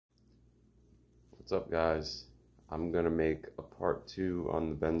What's up, guys? I'm gonna make a part 2 on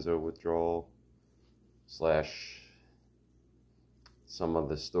the benzo withdrawal slash some of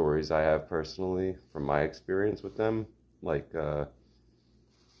the stories I have personally from my experience with them, like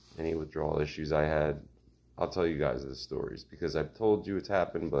any withdrawal issues I had. I'll tell you guys the stories because I've told you it's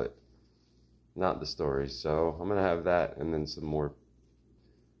happened, but not the stories. So I'm gonna have that and then some more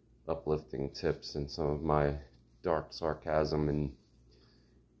uplifting tips and some of my dark sarcasm and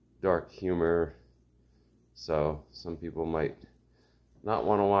dark humor. So some people might not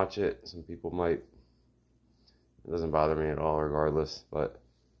want to watch it, some people might. It doesn't bother me at all regardless, but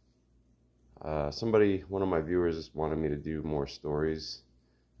one of my viewers just wanted me to do more stories,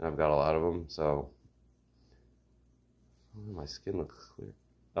 and I've got a lot of them, so my skin looks clear.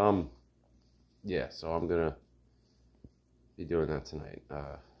 Yeah, so I'm gonna be doing that tonight,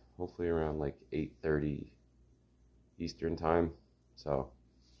 hopefully around like 8:30 Eastern time. So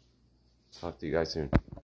talk to you guys soon.